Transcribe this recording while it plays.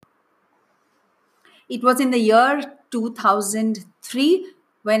It was in the year 2003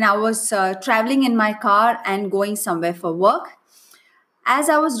 when I was traveling in my car and going somewhere for work. As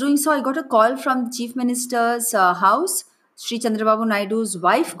I was doing so, I got a call from the Chief Minister's house. Sri Chandrababu Naidu's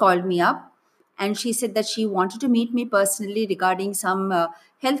wife called me up and she said that she wanted to meet me personally regarding some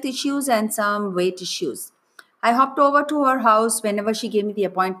health issues and some weight issues. I hopped over to her house whenever she gave me the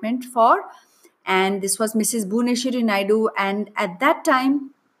appointment for, and this was Mrs. Bhuneshwari Naidu. And at that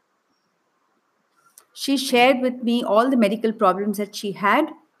time, she shared with me all the medical problems that she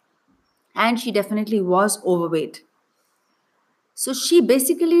had, and she definitely was overweight. So she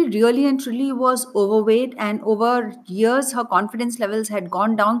basically really and truly was overweight, and over years, her confidence levels had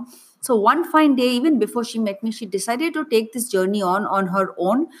gone down. So one fine day, even before she met me, she decided to take this journey on her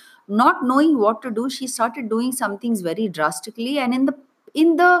own, not knowing what to do. She started doing some things very drastically, and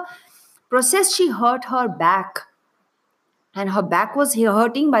in the process, she hurt her back, and her back was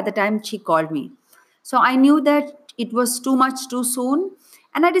hurting by the time she called me. So I knew that it was too much too soon,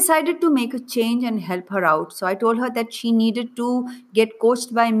 and I decided to make a change and help her out. So I told her that she needed to get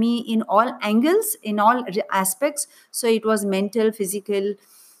coached by me in all angles, in all aspects. So it was mental, physical,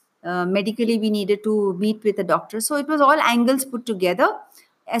 medically, we needed to meet with a doctor. So it was all angles put together.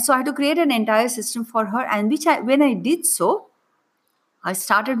 And so I had to create an entire system for her, and when I did so, I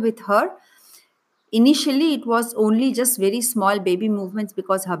started with her. Initially, it was only just very small baby movements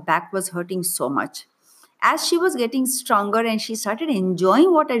because her back was hurting so much. As she was getting stronger and she started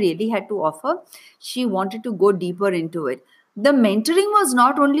enjoying what I really had to offer, she wanted to go deeper into it. The mentoring was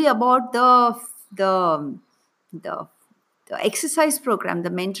not only about the the the exercise program.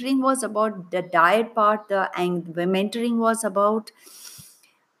 The mentoring was about the diet part. The mentoring was about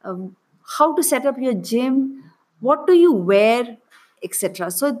how to set up your gym, what do you wear,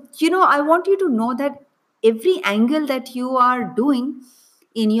 etc. So, I want you to know that every angle that you are doing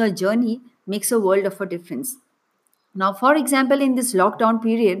in your journey makes a world of a difference. Now, for example, in this lockdown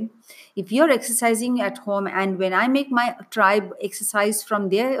period, if you're exercising at home, and when I make my tribe exercise from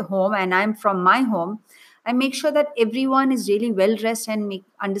their home and I'm from my home, I make sure that everyone is really well dressed and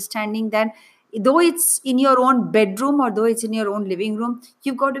understanding that though it's in your own bedroom or though it's in your own living room,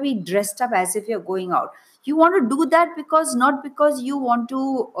 you've got to be dressed up as if you're going out. You want to do that because not because you want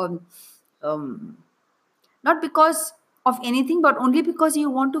to um, not because of anything, but only because you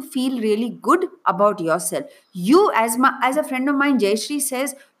want to feel really good about yourself. You, as a friend of mine, Jayashree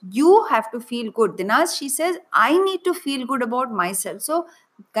says, you have to feel good. Dinas, she says, I need to feel good about myself. So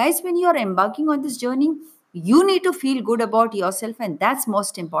guys, when you are embarking on this journey, you need to feel good about yourself, and that's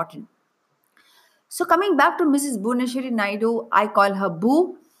most important. So coming back to Mrs. Bhuneshwari Naidu, I call her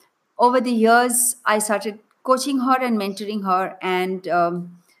Boo. Over the years, I started coaching her and mentoring her, and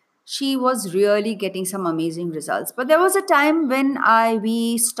she was really getting some amazing results. But there was a time when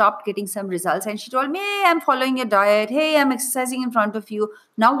we stopped getting some results, and she told me, "Hey, I'm following your diet. Hey, I'm exercising in front of you.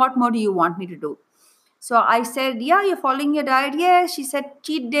 Now, what more do you want me to do?" So I said, "Yeah, you're following your diet." Yes, she said,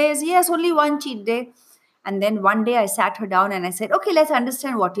 "Cheat days." Yes, only one cheat day. And then one day I sat her down and I said, "Okay, let's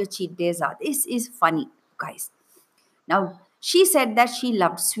understand what your cheat days are." This is funny, guys. Now, she said that she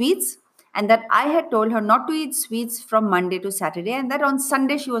loved sweets and that I had told her not to eat sweets from Monday to Saturday, and that on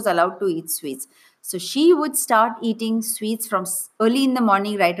Sunday she was allowed to eat sweets. So she would start eating sweets from early in the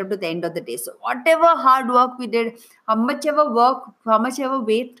morning right up to the end of the day. So whatever hard work we did, how much ever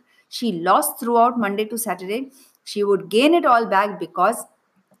weight she lost throughout Monday to Saturday, she would gain it all back because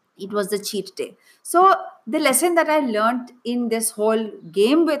it was the cheat day. So the lesson that I learned in this whole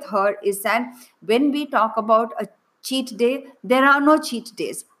game with her is that when we talk about a cheat day, there are no cheat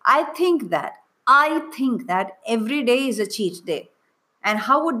days. I think that every day is a cheat day. And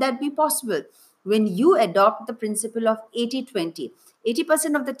how would that be possible? When you adopt the principle of 80-20,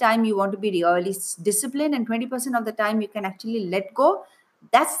 80% of the time you want to be really disciplined, and 20% of the time you can actually let go.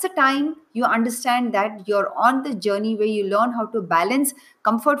 That's the time you understand that you're on the journey where you learn how to balance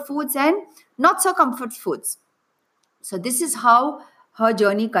comfort foods and not so comfort foods. So this is how her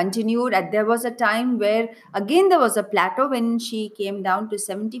journey continued. And there was a time where again there was a plateau when she came down to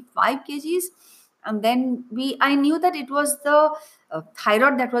 75 kgs. And then I knew that it was the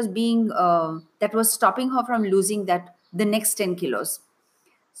thyroid that was stopping her from losing that the next 10 kilos.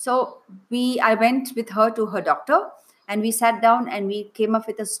 So I went with her to her doctor, and we sat down and we came up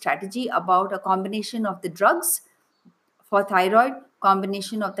with a strategy about a combination of the drugs for thyroid,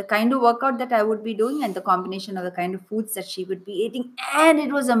 combination of the kind of workout that I would be doing, and the combination of the kind of foods that she would be eating. And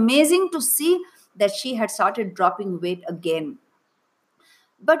it was amazing to see that she had started dropping weight again.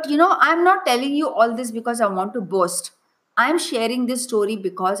 But I'm not telling you all this because I want to boast. I'm sharing this story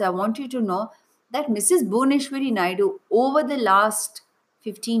because I want you to know that Mrs. Bhuneshwari Naidu, over the last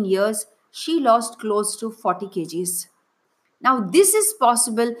 15 years, she lost close to 40 kgs. Now this is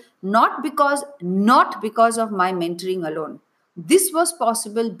possible not because of my mentoring alone. This was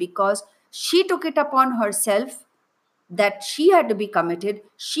possible because she took it upon herself that she had to be committed.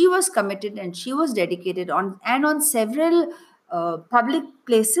 She was committed and she was dedicated on several public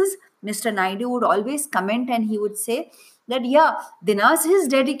places. Mr. Naidu would always comment and he would say that, yeah, Dinas is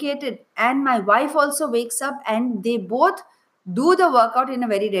dedicated and my wife also wakes up and they both do the workout in a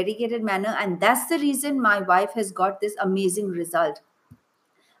very dedicated manner, and that's the reason my wife has got this amazing result.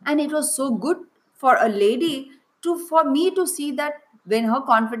 And it was so good for a lady to for me to see that when her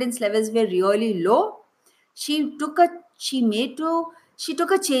confidence levels were really low, she took a she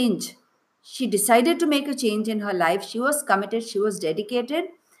took a change. She decided to make a change in her life. She was committed, she was dedicated,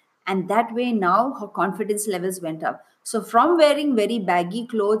 and that way now her confidence levels went up. So from wearing very baggy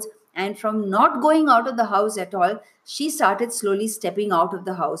clothes and from not going out of the house at all, she started slowly stepping out of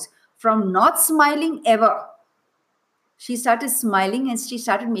the house. From not smiling ever, she started smiling and she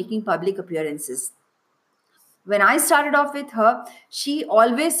started making public appearances. When I started off with her, she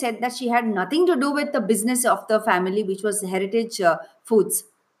always said that she had nothing to do with the business of the family, which was Heritage Foods.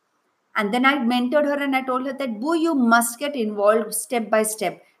 And then I mentored her and I told her that, Boo, you must get involved step by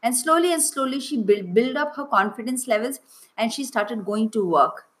step. And slowly, she built up her confidence levels and she started going to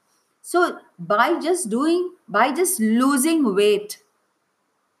work. So by just losing weight,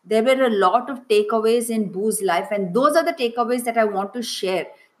 there were a lot of takeaways in Boo's life, and those are the takeaways that I want to share.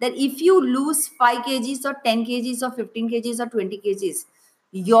 That if you lose 5 kgs or 10 kgs or 15 kgs or 20 kgs,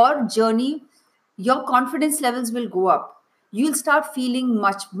 your journey, your confidence levels will go up. You'll start feeling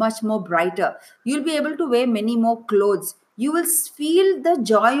much more brighter. You'll be able to wear many more clothes. You will feel the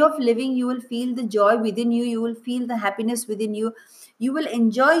joy of living. You will feel the joy within you. You will feel the happiness within you. You will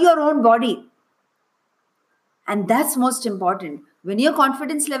enjoy your own body, and that's most important. When your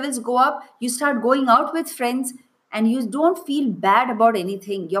confidence levels go up, you start going out with friends and you don't feel bad about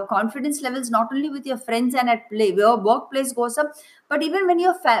anything. Your confidence levels, not only with your friends and at play, your workplace goes up, but even when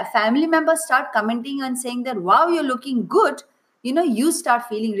your family members start commenting and saying that, wow, you're looking good, you start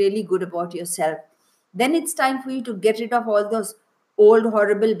feeling really good about yourself. Then it's time for you to get rid of all those old,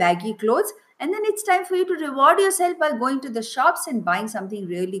 horrible, baggy clothes. And then it's time for you to reward yourself by going to the shops and buying something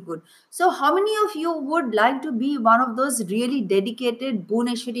really good. So, how many of you would like to be one of those really dedicated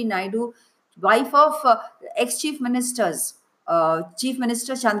Bhuneshwari Naidu, wife of ex-chief ministers, Chief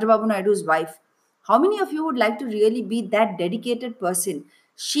Minister Chandrababu Naidu's wife? How many of you would like to really be that dedicated person?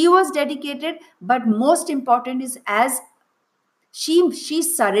 She was dedicated, but most important is as she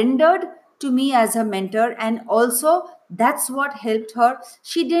surrendered to me as her mentor, and also that's what helped her.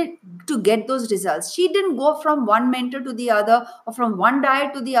 She did to get those results. She didn't go from one mentor to the other, or from one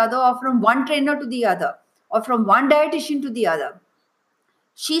diet to the other, or from one trainer to the other, or from one dietitian to the other.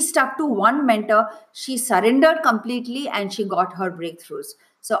 She stuck to one mentor, she surrendered completely, and she got her breakthroughs.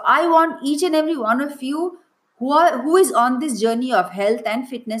 So I want each and every one of you who is on this journey of health and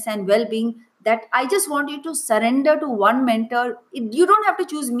fitness and well-being, that I just want you to surrender to one mentor. You don't have to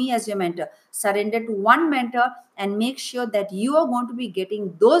choose me as your mentor. Surrender to one mentor and make sure that you are going to be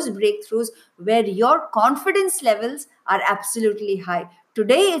getting those breakthroughs where your confidence levels are absolutely high.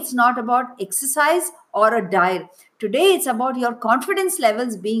 Today, it's not about exercise or a diet. Today, it's about your confidence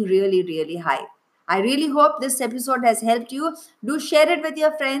levels being really, really high. I really hope this episode has helped you. Do share it with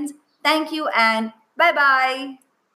your friends. Thank you and bye bye.